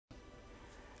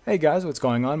Hey guys, what's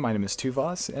going on? My name is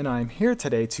Tuuvas, and I'm here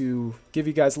today to give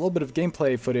you guys a little bit of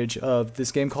gameplay footage of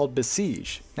this game called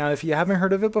Besiege. Now, if you haven't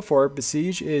heard of it before,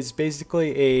 Besiege is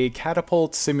basically a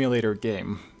catapult simulator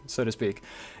game, so to speak.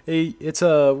 It's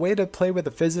a way to play with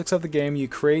the physics of the game. You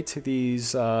create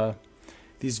these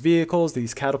vehicles,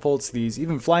 these catapults, these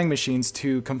even flying machines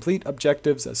to complete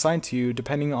objectives assigned to you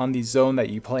depending on the zone that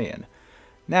you play in.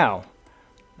 Now,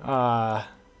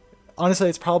 honestly,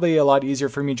 it's probably a lot easier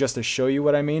for me just to show you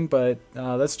what I mean, but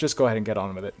let's just go ahead and get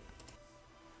on with it.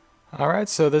 Alright,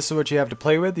 so this is what you have to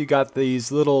play with. You got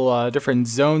these little different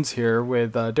zones here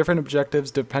with different objectives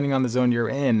depending on the zone you're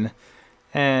in.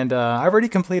 And I've already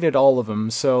completed all of them,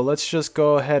 so let's just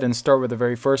go ahead and start with the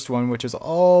very first one, which is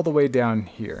all the way down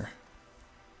here.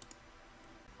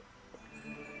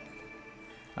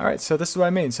 Alright, so this is what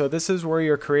I mean. So this is where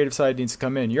your creative side needs to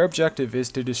come in. Your objective is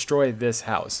to destroy this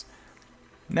house.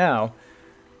 Now,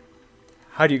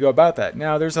 how do you go about that?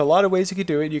 Now, there's a lot of ways you could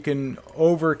do it. You can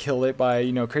overkill it by,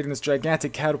 creating this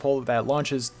gigantic catapult that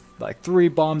launches like 3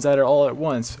 bombs at it all at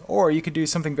once. Or you could do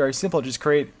something very simple, just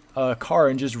create a car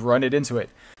and just run it into it.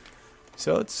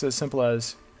 So it's as simple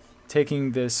as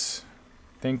taking this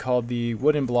thing called the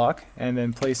wooden block and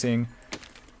then placing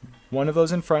one of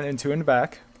those in front and 2 in the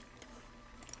back.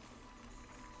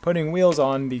 Putting wheels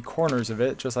on the corners of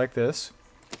it, just like this.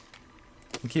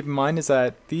 And keep in mind is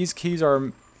that these keys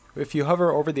are, if you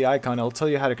hover over the icon, it'll tell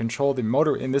you how to control the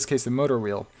motor, in this case the motor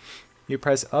wheel. You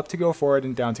press up to go forward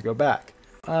and down to go back.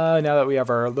 Now that we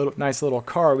have our nice little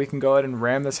car, we can go ahead and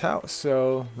ram this house.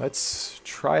 So let's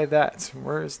try that.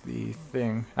 Where's the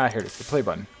thing? Ah, here it is, the play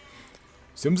button.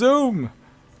 Zoom zoom!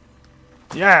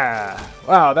 Yeah!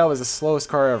 Wow, that was the slowest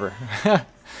car ever.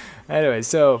 Anyway,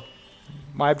 so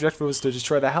my objective was to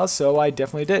destroy the house, so I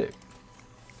definitely did it.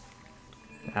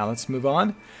 Now let's move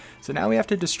on. So now we have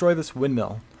to destroy this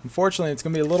windmill. Unfortunately, it's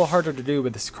going to be a little harder to do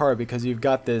with this car because you've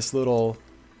got this little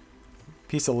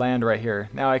piece of land right here.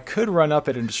 Now I could run up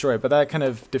it and destroy it, but that kind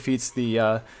of defeats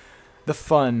the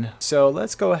fun. So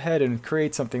let's go ahead and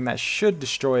create something that should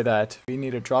destroy that. We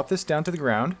need to drop this down to the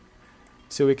ground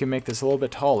so we can make this a little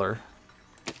bit taller.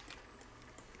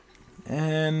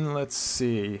 And let's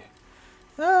see.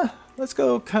 Let's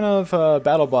go kind of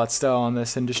BattleBot style on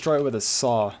this and destroy it with a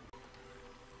saw.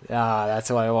 Ah,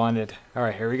 that's what I wanted.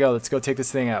 Alright, here we go. Let's go take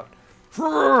this thing out.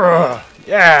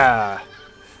 Yeah!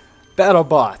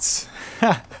 BattleBots!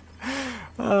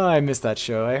 Oh, I missed that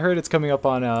show. I heard it's coming up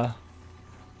on,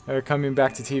 or coming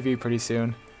back to TV pretty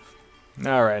soon.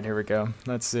 Alright, here we go.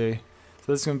 Let's see.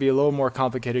 So this is going to be a little more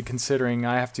complicated considering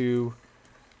I have to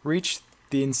reach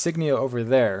the insignia over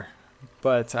there,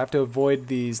 but I have to avoid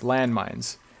these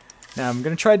landmines. Now, I'm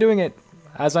going to try doing it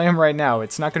as I am right now.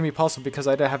 It's not going to be possible because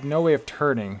I have no way of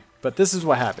turning, but this is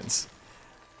what happens.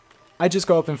 I just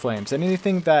go up in flames, and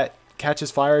anything that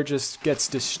catches fire just gets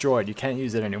destroyed. You can't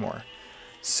use it anymore.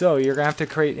 So you're going to have to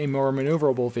create a more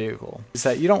maneuverable vehicle. Is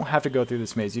that you don't have to go through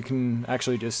this maze. You can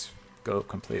actually just go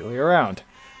completely around.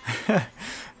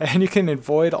 And you can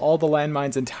avoid all the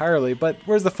landmines entirely, but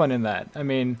where's the fun in that? I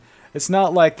mean, it's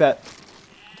not like that...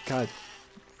 God...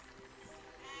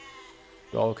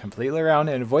 Go completely around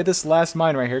and avoid this last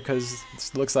mine right here because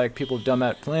it looks like people have done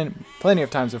that plenty of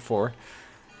times before,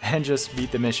 and just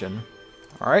beat the mission.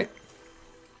 Alright?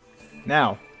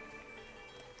 Now,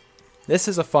 this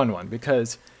is a fun one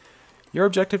because your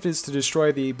objective is to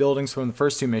destroy the buildings from the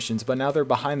first 2 missions, but now they're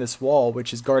behind this wall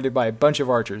which is guarded by a bunch of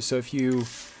archers. So if you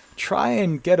try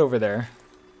and get over there,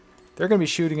 they're going to be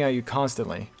shooting at you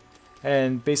constantly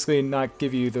and basically not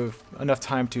give you enough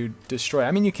time to destroy.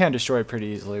 I mean, you can destroy it pretty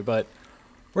easily, but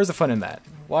where's the fun in that?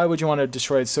 Why would you want to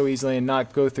destroy it so easily and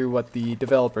not go through what the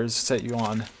developers set you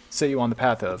on the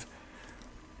path of?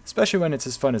 Especially when it's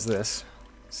as fun as this.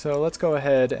 So let's go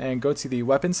ahead and go to the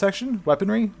weapons section,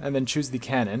 weaponry, and then choose the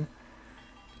cannon.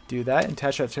 Do that, and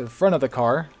attach that to the front of the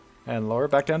car, and lower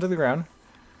it back down to the ground.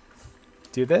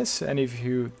 Do this, and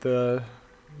in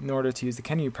order to use the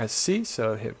cannon, you press C,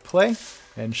 so hit play,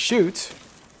 and shoot.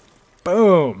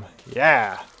 Boom!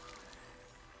 Yeah!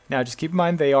 Now just keep in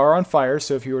mind they are on fire,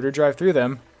 so if you were to drive through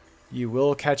them, you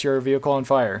will catch your vehicle on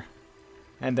fire.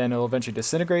 And then it will eventually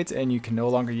disintegrate and you can no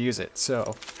longer use it.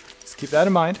 So just keep that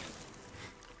in mind.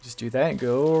 Just do that and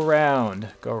go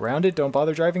around. Go around it, don't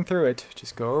bother driving through it.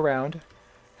 Just go around.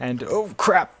 And oh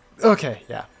crap! Okay,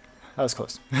 yeah. That was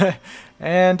close.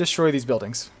 And destroy these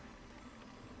buildings.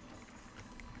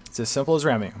 It's as simple as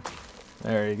ramming them.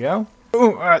 There you go.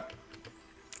 Ooh, I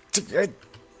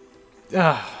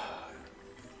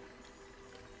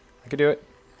can do it.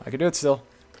 I can do it still.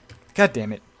 God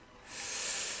damn it.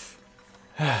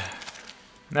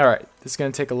 Alright, this is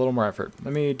going to take a little more effort.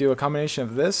 Let me do a combination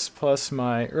of this plus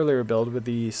my earlier build with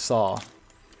the saw.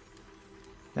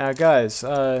 Now guys,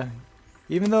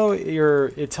 even though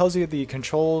it tells you the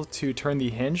control to turn the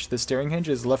hinge, the steering hinge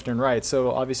is left and right,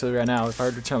 so obviously right now if I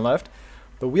were to turn left,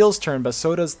 the wheels turn, but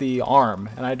so does the arm,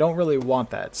 and I don't really want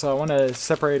that, so I want to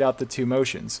separate out the two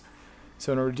motions.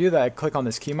 So in order to do that, I click on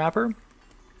this key mapper,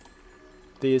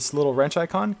 this little wrench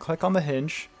icon, click on the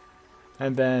hinge,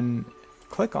 and then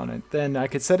click on it. Then I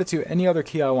could set it to any other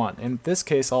key I want. In this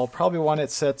case, I'll probably want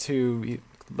it set to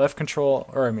right control,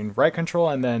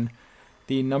 and then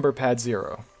the number pad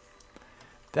 0.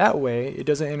 That way, it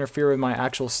doesn't interfere with my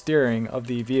actual steering of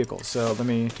the vehicle. So let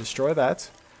me destroy that.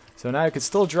 So now I could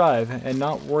still drive and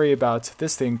not worry about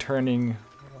this thing turning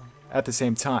at the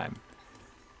same time.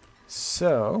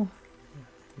 So,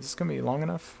 is this going to be long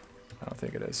enough? I don't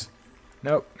think it is.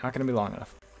 Nope, not going to be long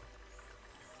enough.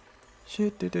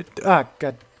 Ah,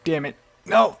 god damn it.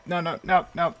 No, no, no, no,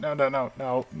 no, no, no, no,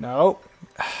 no, no.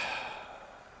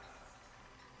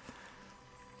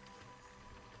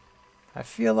 I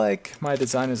feel like my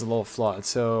design is a little flawed,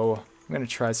 so I'm going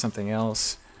to try something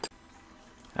else.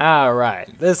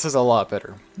 Alright, this is a lot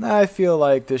better. I feel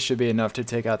like this should be enough to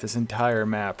take out this entire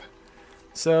map.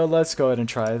 So let's go ahead and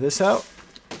try this out.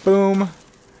 Boom.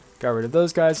 Got rid of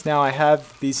those guys. Now I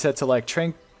have these set to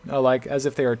like as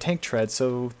if they are tank treads,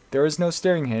 so there is no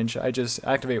steering hinge. I just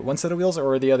activate one set of wheels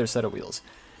or the other set of wheels.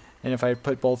 And if I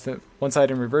put both one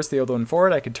side in reverse, the other one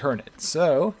forward, I can turn it.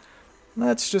 So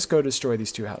let's just go destroy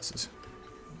these two houses.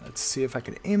 Let's see if I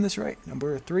can aim this right.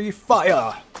 Number 3,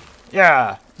 fire!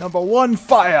 Yeah! Number 1,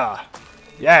 fire!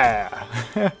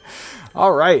 Yeah!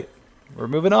 Alright, we're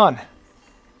moving on.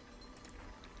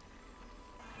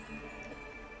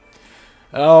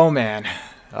 Oh man.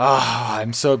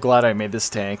 I'm so glad I made this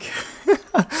tank.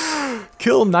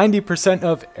 Kill 90%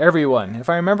 of everyone. If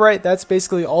I remember right, that's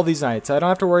basically all these knights. I don't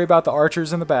have to worry about the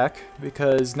archers in the back,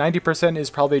 because 90% is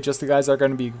probably just the guys that are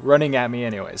going to be running at me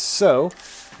anyways. So,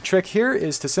 the trick here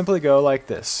is to simply go like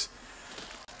this.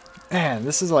 Man,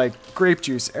 this is like grape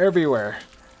juice everywhere.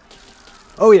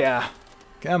 Oh yeah.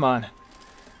 Come on.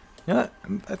 You know what?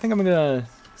 I think I'm going to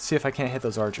see if I can't hit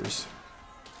those archers.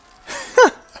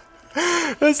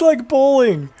 It's like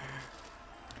bowling.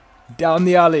 Down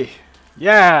the alley.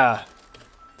 Yeah.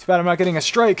 Too bad I'm not getting a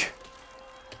strike.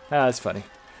 Ah, that's funny.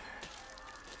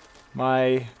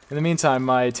 In the meantime,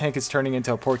 my tank is turning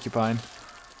into a porcupine.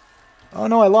 Oh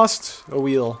no, I lost a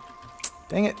wheel.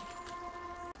 Dang it.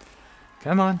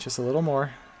 Come on, just a little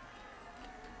more.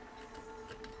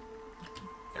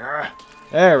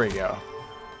 There we go.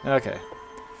 Okay.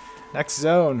 Next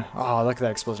zone. Oh, look at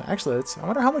that explosion. Actually, I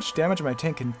wonder how much damage my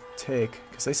tank can take.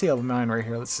 Because I see a mine right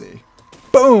here. Let's see.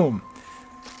 Boom!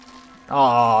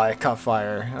 Oh, it caught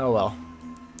fire. Oh, well.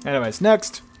 Anyways,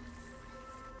 next.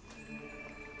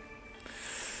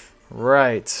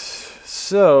 Right.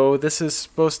 So, this is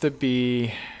supposed to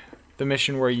be the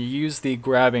mission where you use the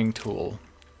grabbing tool.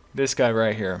 This guy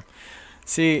right here.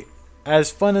 See,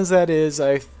 as fun as that is,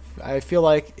 I feel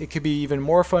like it could be even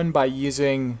more fun by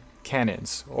using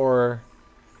cannons, or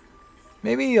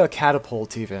maybe a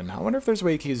catapult even. I wonder if there's a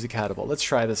way you can use a catapult. Let's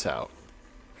try this out.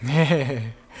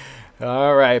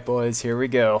 Alright boys, here we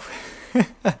go.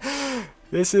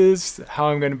 This is how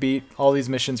I'm going to beat all these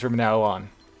missions from now on.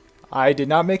 I did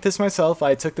not make this myself.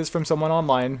 I took this from someone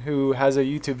online who has a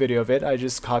YouTube video of it. I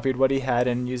just copied what he had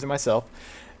and used it myself.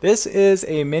 This is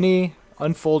a mini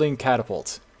unfolding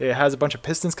catapult. It has a bunch of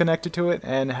pistons connected to it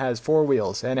and it has 4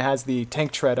 wheels, and it has the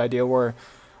tank tread idea where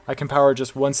I can power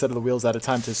just one set of the wheels at a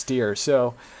time to steer.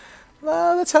 So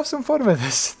let's have some fun with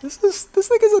this. This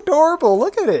thing is adorable.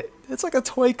 Look at it. It's like a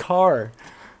toy car.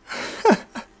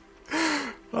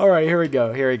 All right, here we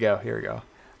go. Here we go. Here we go.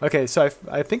 Okay, so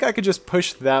I think I could just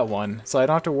push that one, so I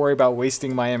don't have to worry about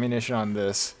wasting my ammunition on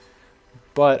this.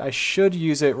 But I should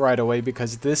use it right away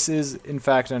because this is in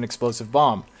fact an explosive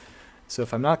bomb. So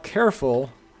if I'm not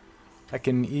careful, I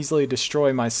can easily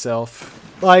destroy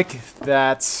myself like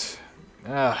that.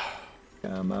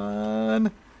 Come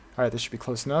on. Alright, this should be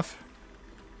close enough.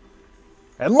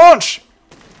 And launch!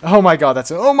 Oh my god,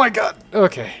 oh my god!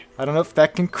 Okay, I don't know if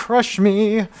that can crush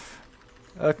me.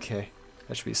 Okay,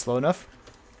 that should be slow enough.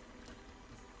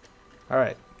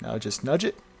 Alright, now just nudge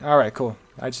it. Alright, cool.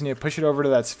 I just need to push it over to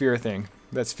that sphere thing.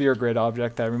 That sphere grid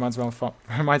object that reminds me of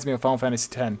Final Fantasy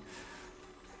X.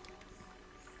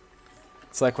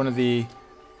 It's like one of the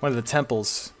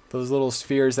temples. Those little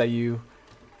spheres that you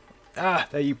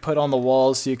put on the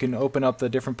walls so you can open up the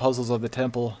different puzzles of the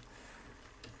temple.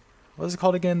 What is it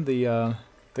called again? The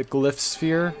glyph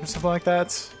sphere or something like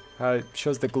that. It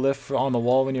shows the glyph on the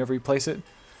wall whenever you place it.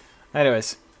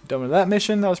 Anyways, done with that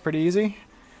mission. That was pretty easy.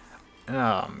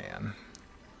 Oh, man.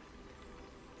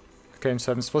 Okay,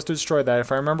 so I'm supposed to destroy that.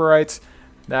 If I remember right,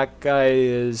 that guy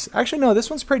is... Actually, no, this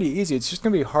one's pretty easy. It's just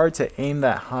going to be hard to aim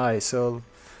that high, so...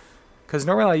 Because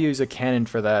normally I use a cannon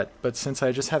for that, but since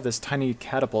I just have this tiny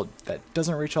catapult that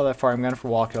doesn't reach all that far, I'm going to have to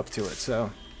walk up to it.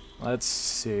 So, let's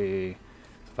see.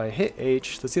 If I hit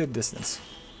H, let's see the distance.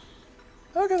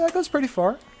 Okay, that goes pretty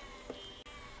far.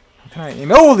 How can I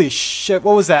aim? Holy shit,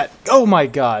 what was that? Oh my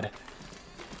god.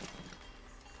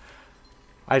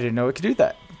 I didn't know it could do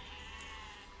that.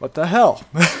 What the hell?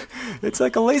 It's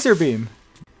like a laser beam.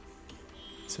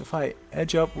 So if I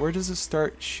edge up, where does it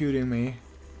start shooting me?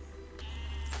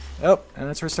 Oh, and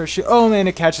that's where it starts shooting. Oh man,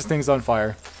 it catches things on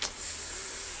fire.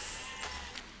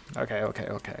 Okay, okay,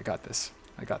 okay. I got this.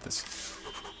 I got this.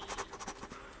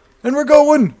 And we're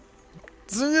going!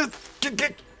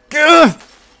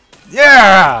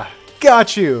 Yeah!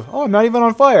 Got you! Oh, I'm not even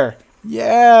on fire.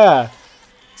 Yeah!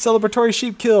 Celebratory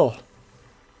sheep kill.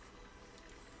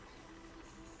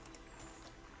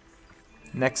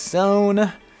 Next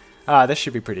zone. Ah, this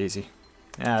should be pretty easy.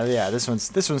 Yeah, this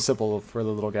one's simple for the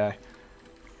little guy.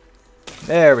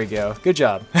 There we go. Good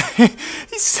job.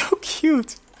 He's so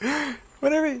cute.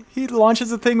 Whenever he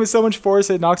launches a thing with so much force,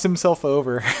 it knocks himself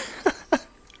over.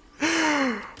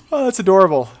 Oh, that's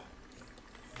adorable.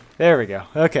 There we go.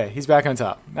 Okay, he's back on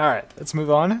top. Alright, let's move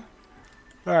on.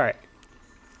 Alright.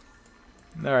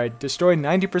 Alright, destroy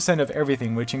 90% of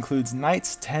everything, which includes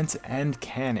knights, tents, and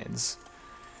cannons.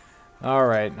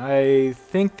 Alright, I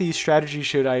think the strategy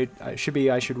should be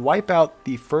I should wipe out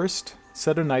the first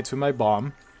set of knights with my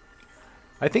bomb.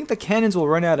 I think the cannons will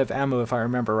run out of ammo if I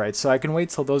remember right, so I can wait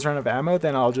till those run out of ammo,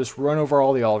 then I'll just run over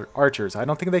all the archers. I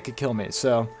don't think they could kill me,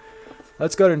 so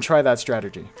let's go ahead and try that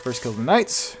strategy. First kill the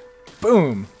knights.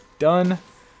 Boom! Done.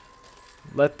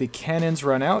 Let the cannons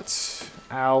run out.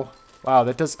 Ow. Wow,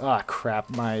 that does... Ah, crap,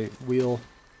 my wheel.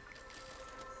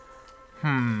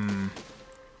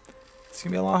 It's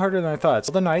gonna be a lot harder than I thought.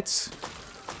 So the knights.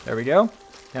 There we go.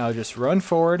 Now just run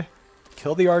forward.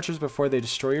 Kill the archers before they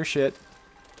destroy your shit.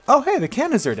 Oh, hey, the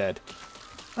cannons are dead.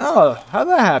 Oh, how'd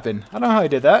that happen? I don't know how I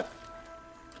did that.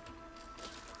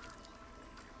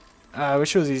 I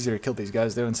wish it was easier to kill these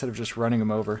guys, though, instead of just running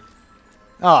them over.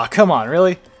 Oh, come on,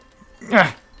 really?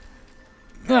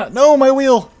 No, my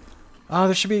wheel! Oh,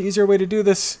 there should be an easier way to do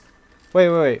this.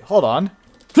 Wait, hold on.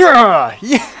 Yeah!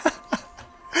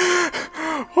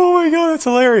 Oh my god, that's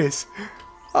hilarious.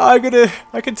 I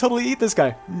can totally eat this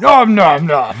guy. Nom nom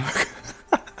nom!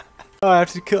 Oh, I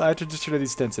have to destroy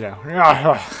these tents now.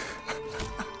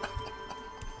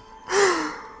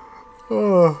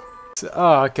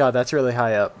 Oh god, that's really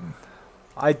high up.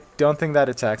 I don't think that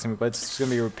attacks me, but it's gonna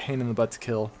be a pain in the butt to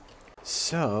kill.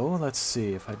 So, let's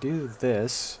see, if I do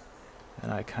this,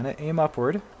 and I kinda aim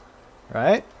upward.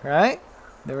 Right?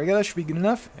 There we go, that should be good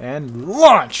enough. And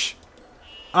launch!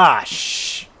 Ah,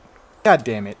 god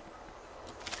damn it.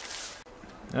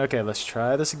 Okay, let's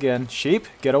try this again. Sheep,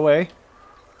 get away.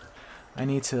 I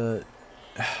need to...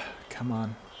 Come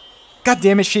on. God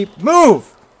damn it, sheep!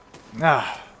 Move!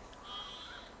 Ah.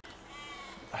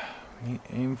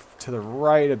 Aim to the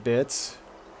right a bit.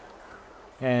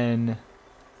 And...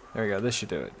 There we go. This should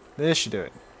do it. This should do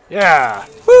it. Yeah!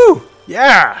 Woo!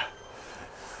 Yeah!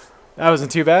 That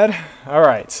wasn't too bad.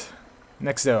 Alright.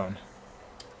 Next zone.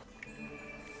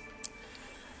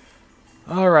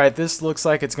 Alright, this looks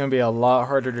like it's going to be a lot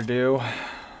harder to do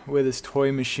with this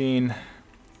toy machine.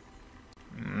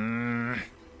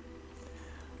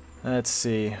 Let's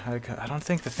see. I don't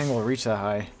think the thing will reach that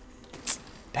high.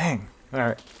 Dang.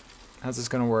 Alright. How's this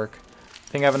going to work? I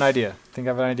think I have an idea.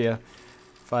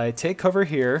 If I take cover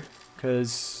here,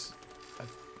 because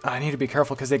I need to be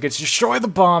careful because they could destroy the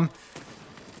bomb.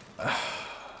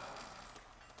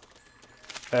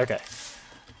 Okay.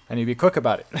 I need to be quick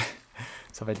about it.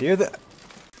 So if I do that,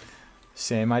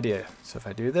 same idea. So if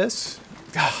I do this,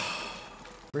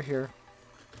 over here,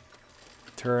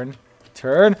 turn,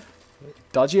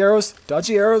 dodge the arrows, dodge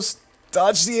the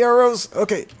arrows.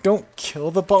 Okay, don't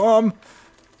kill the bomb.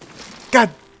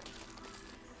 God.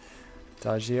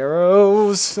 Dodge the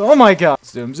arrows. Oh my god.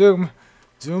 Zoom.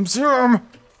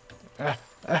 I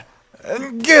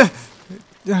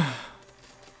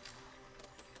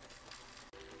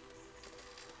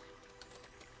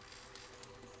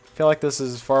feel like this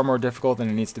is far more difficult than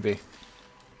it needs to be. I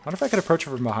wonder if I could approach it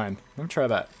from behind. Let me try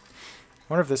that. I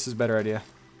wonder if this is a better idea.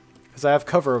 Because I have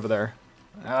cover over there.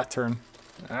 Turn.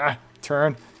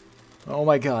 Turn. Oh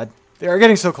my god. They are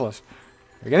getting so close.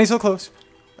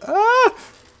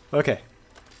 Okay.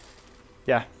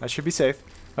 Yeah, that should be safe.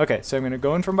 Okay, so I'm going to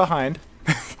go in from behind.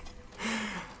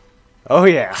 Oh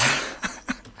yeah.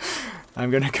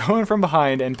 I'm going to go in from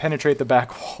behind and penetrate the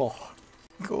back wall.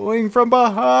 Going from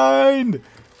behind!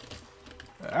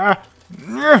 Ah!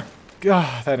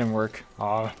 God, that didn't work.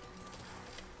 Aw.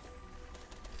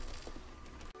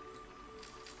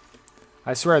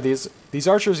 I swear, these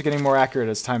archers are getting more accurate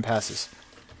as time passes.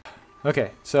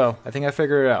 Okay, so I think I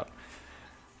figured it out.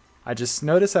 I just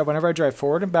noticed that whenever I drive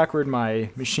forward and backward, my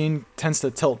machine tends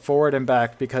to tilt forward and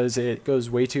back because it goes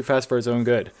way too fast for its own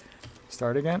good.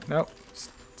 Start again? Nope.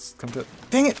 Come to...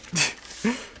 Dang it!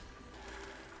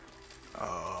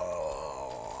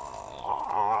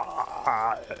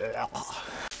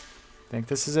 Think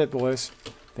this is it, boys.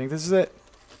 Think this is it.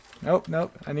 Nope,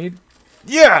 nope. I need...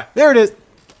 Yeah! There it is!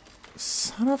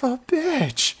 Son of a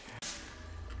bitch!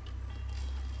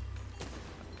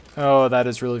 Oh, that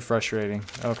is really frustrating.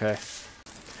 Okay.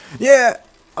 Yeah!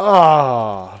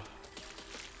 Oh!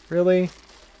 Really?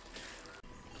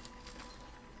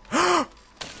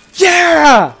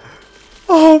 Yeah!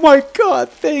 Oh my god,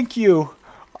 thank you!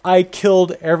 I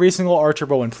killed every single archer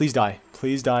bowman. Please die.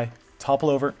 Please die. Topple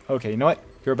over. Okay, you know what?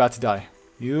 You're about to die.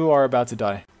 You are about to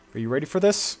die. Are you ready for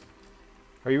this?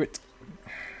 Are you...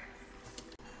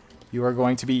 You are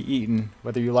going to be eaten,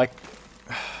 whether you like...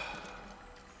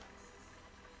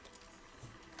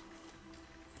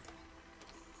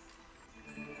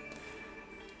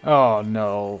 Oh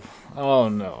no. Oh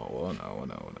no. Oh no. Oh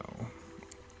no. No.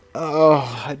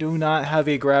 Oh, I do not have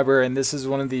a grabber, and this is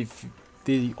one of the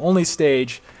only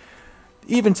stage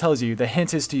even tells you the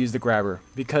hint is to use the grabber,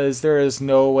 because there is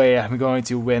no way I'm going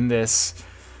to win this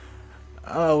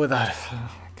without...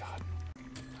 Oh god.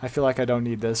 I feel like I don't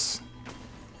need this.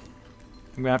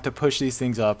 I'm gonna have to push these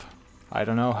things up. I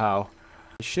don't know how.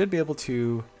 I should be able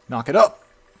to knock it up.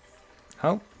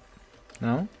 Oh.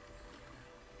 No.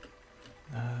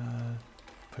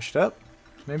 Push it up.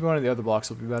 Maybe one of the other blocks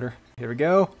will be better. Here we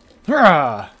go.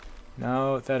 Hurrah!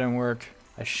 No, that didn't work.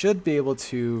 I should be able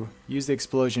to use the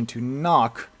explosion to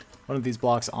knock one of these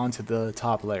blocks onto the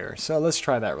top layer. So let's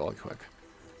try that really quick.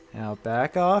 Now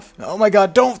back off. Oh my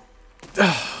god, don't! I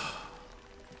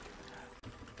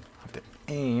have to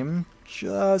aim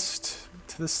just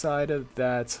to the side of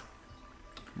that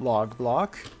log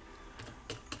block.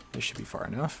 This should be far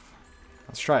enough.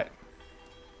 Let's try it.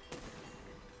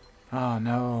 Oh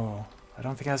no, I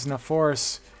don't think it has enough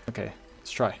force. Okay,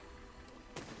 let's try.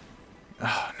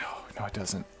 Oh no, no it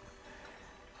doesn't.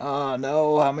 Oh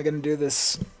no, how am I gonna do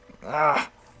this? Ah.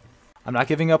 I'm not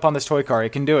giving up on this toy car,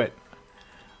 it can do it.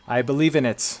 I believe in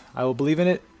it. I will believe in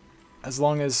it as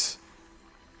long as...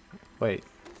 Wait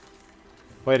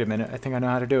a minute, I think I know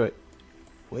how to do it.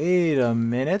 Wait a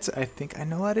minute, I think I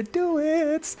know how to do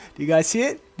it. Do you guys see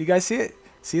it? Do you guys see it?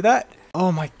 See that?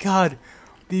 Oh my god.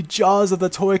 The jaws of the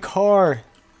toy car.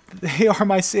 They are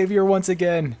my savior once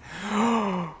again.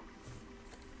 Oh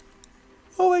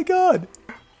my god.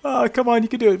 Oh, come on, you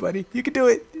can do it, buddy. You can do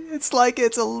it. It's like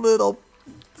it's a little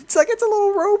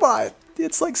robot.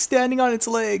 It's like standing on its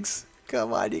legs.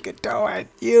 Come on, you can do it.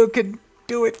 You can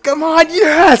do it. Come on,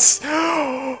 yes!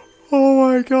 Oh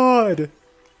my god.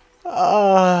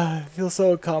 I feel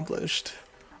so accomplished.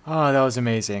 Oh, that was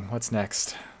amazing. What's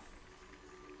next?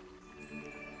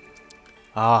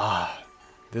 Ah,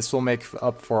 this will make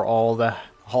up for all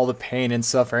the pain and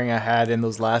suffering I had in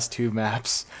those last two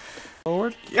maps.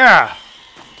 Forward? Yeah!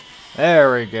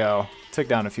 There we go. Took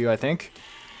down a few, I think.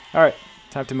 Alright,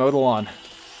 time to mow the lawn.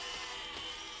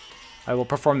 I will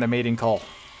perform the mating call.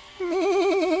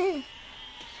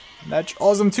 That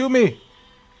draws him to me!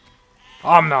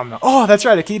 Nom nom. Oh, that's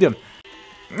right, I keyed him.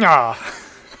 Ah.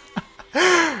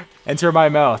 Enter my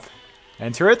mouth.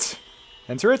 Enter it.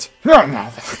 Enter it.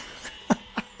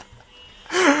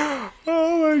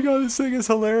 Oh my god, this thing is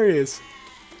hilarious.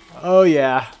 Oh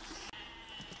yeah.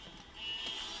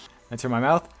 Enter my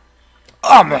mouth.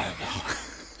 Oh man.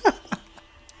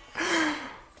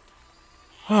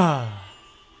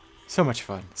 So much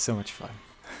fun. So much fun.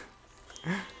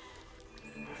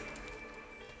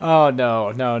 Oh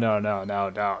no, no, no, no, no,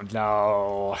 no,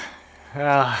 no.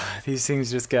 These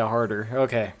things just get harder.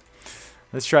 Okay.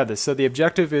 Let's try this. So the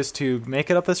objective is to make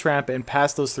it up this ramp and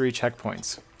pass those 3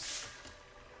 checkpoints.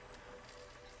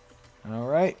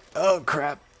 Alright. Oh,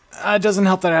 crap. It doesn't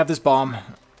help that I have this bomb.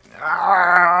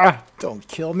 Ah, don't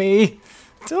kill me.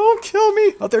 Don't kill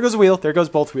me. Oh, there goes a wheel. There goes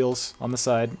both wheels on the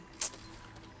side.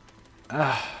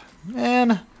 Ah,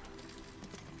 man.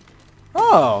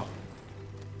 Oh.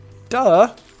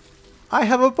 Duh. I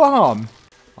have a bomb.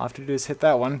 All I have to do is hit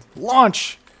that one.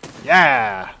 Launch!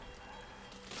 Yeah!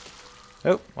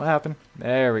 Oh, what happened?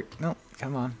 There we... No,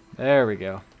 come on. There we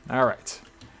go. Alright.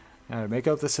 Now to make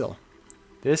up this hill.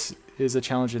 This is a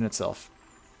challenge in itself.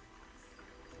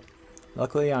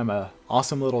 Luckily, I'm an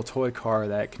awesome little toy car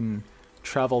that can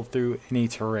travel through any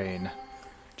terrain.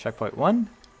 Checkpoint 1.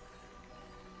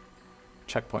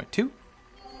 Checkpoint 2.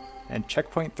 And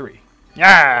checkpoint 3.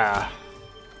 Yeah!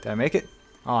 Did I make it?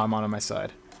 Oh, I'm on my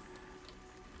side.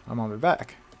 I'm on my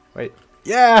back. Wait.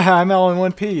 Yeah, I'm all in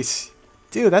one piece.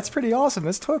 Dude, that's pretty awesome.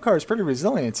 This toy car is pretty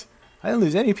resilient. I didn't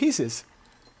lose any pieces.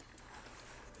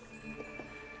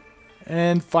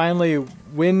 And finally,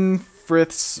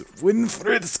 Winfried's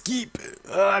Keep.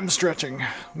 I'm stretching.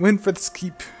 Winfried's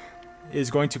Keep is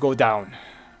going to go down.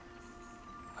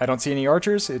 I don't see any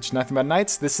archers. It's nothing but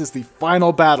knights. This is the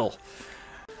final battle.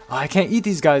 I can't eat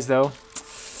these guys, though.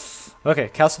 Okay,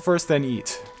 castle first, then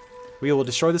eat. We will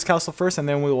destroy this castle first, and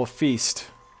then we will feast.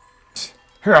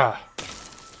 Hurrah!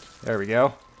 There we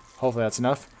go. Hopefully that's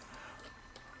enough.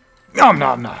 Nom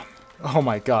nom nom! Oh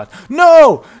my god.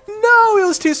 No! No! It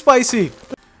was too spicy!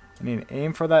 I need to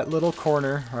aim for that little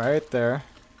corner right there.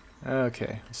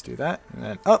 Okay, let's do that. And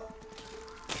then up.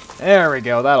 There we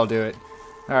go. That'll do it.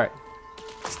 Alright.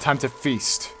 It's time to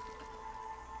feast.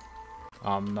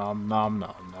 Nom nom nom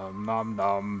nom nom nom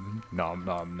nom nom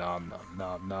nom nom nom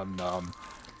nom nom nom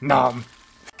nom.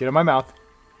 Get in my mouth.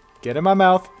 Get in my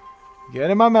mouth.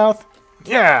 Get in my mouth.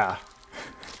 Yeah!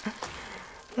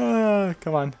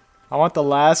 Come on. I want the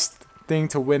last thing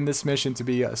to win this mission to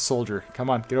be a soldier. Come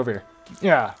on, get over here.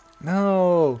 Yeah.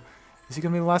 No. Is he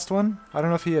going to be the last one? I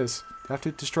don't know if he is. Do I have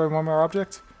to destroy one more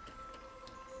object?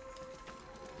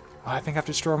 Oh, I think I have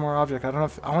to destroy one more object. I don't know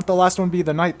if... I want the last one to be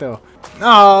the knight, though.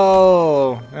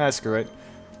 No! Ah, screw it.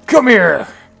 Come here!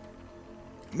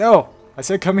 No! I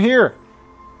said come here!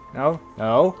 No,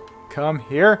 no. Come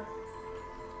here.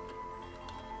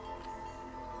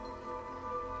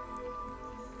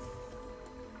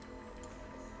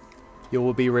 You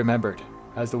will be remembered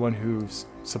as the one who's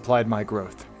supplied my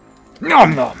growth.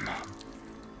 Nom nom!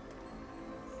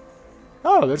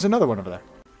 Oh, there's another one over there.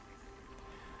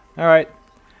 Alright.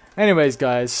 Anyways,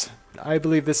 guys, I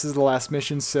believe this is the last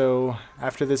mission, so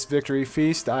after this victory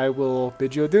feast, I will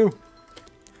bid you adieu.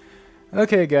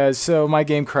 Okay, guys, so my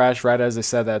game crashed right as I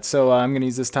said that, so I'm going to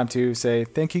use this time to say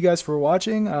thank you guys for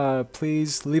watching.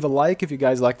 Please leave a like if you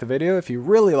guys liked the video. If you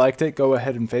really liked it, go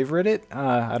ahead and favorite it.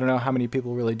 I don't know how many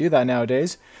people really do that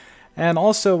nowadays. And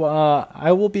also,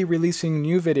 I will be releasing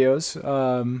new videos,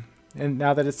 and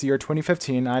now that it's the year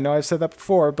 2015, I know I've said that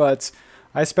before, but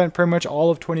I spent pretty much all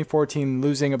of 2014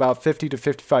 losing about 50 to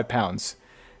 55 pounds.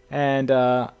 And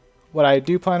what I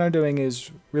do plan on doing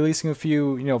is releasing a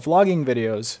few, vlogging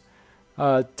videos,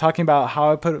 talking about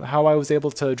how I was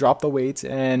able to drop the weight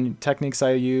and techniques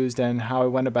I used and how I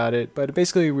went about it, but it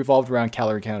basically revolved around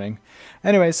calorie counting.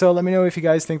 Anyway, so let me know if you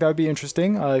guys think that would be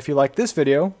interesting. If you like this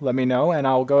video, let me know, and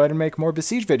I'll go ahead and make more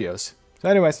Besiege videos. So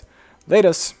anyways,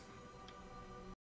 latest.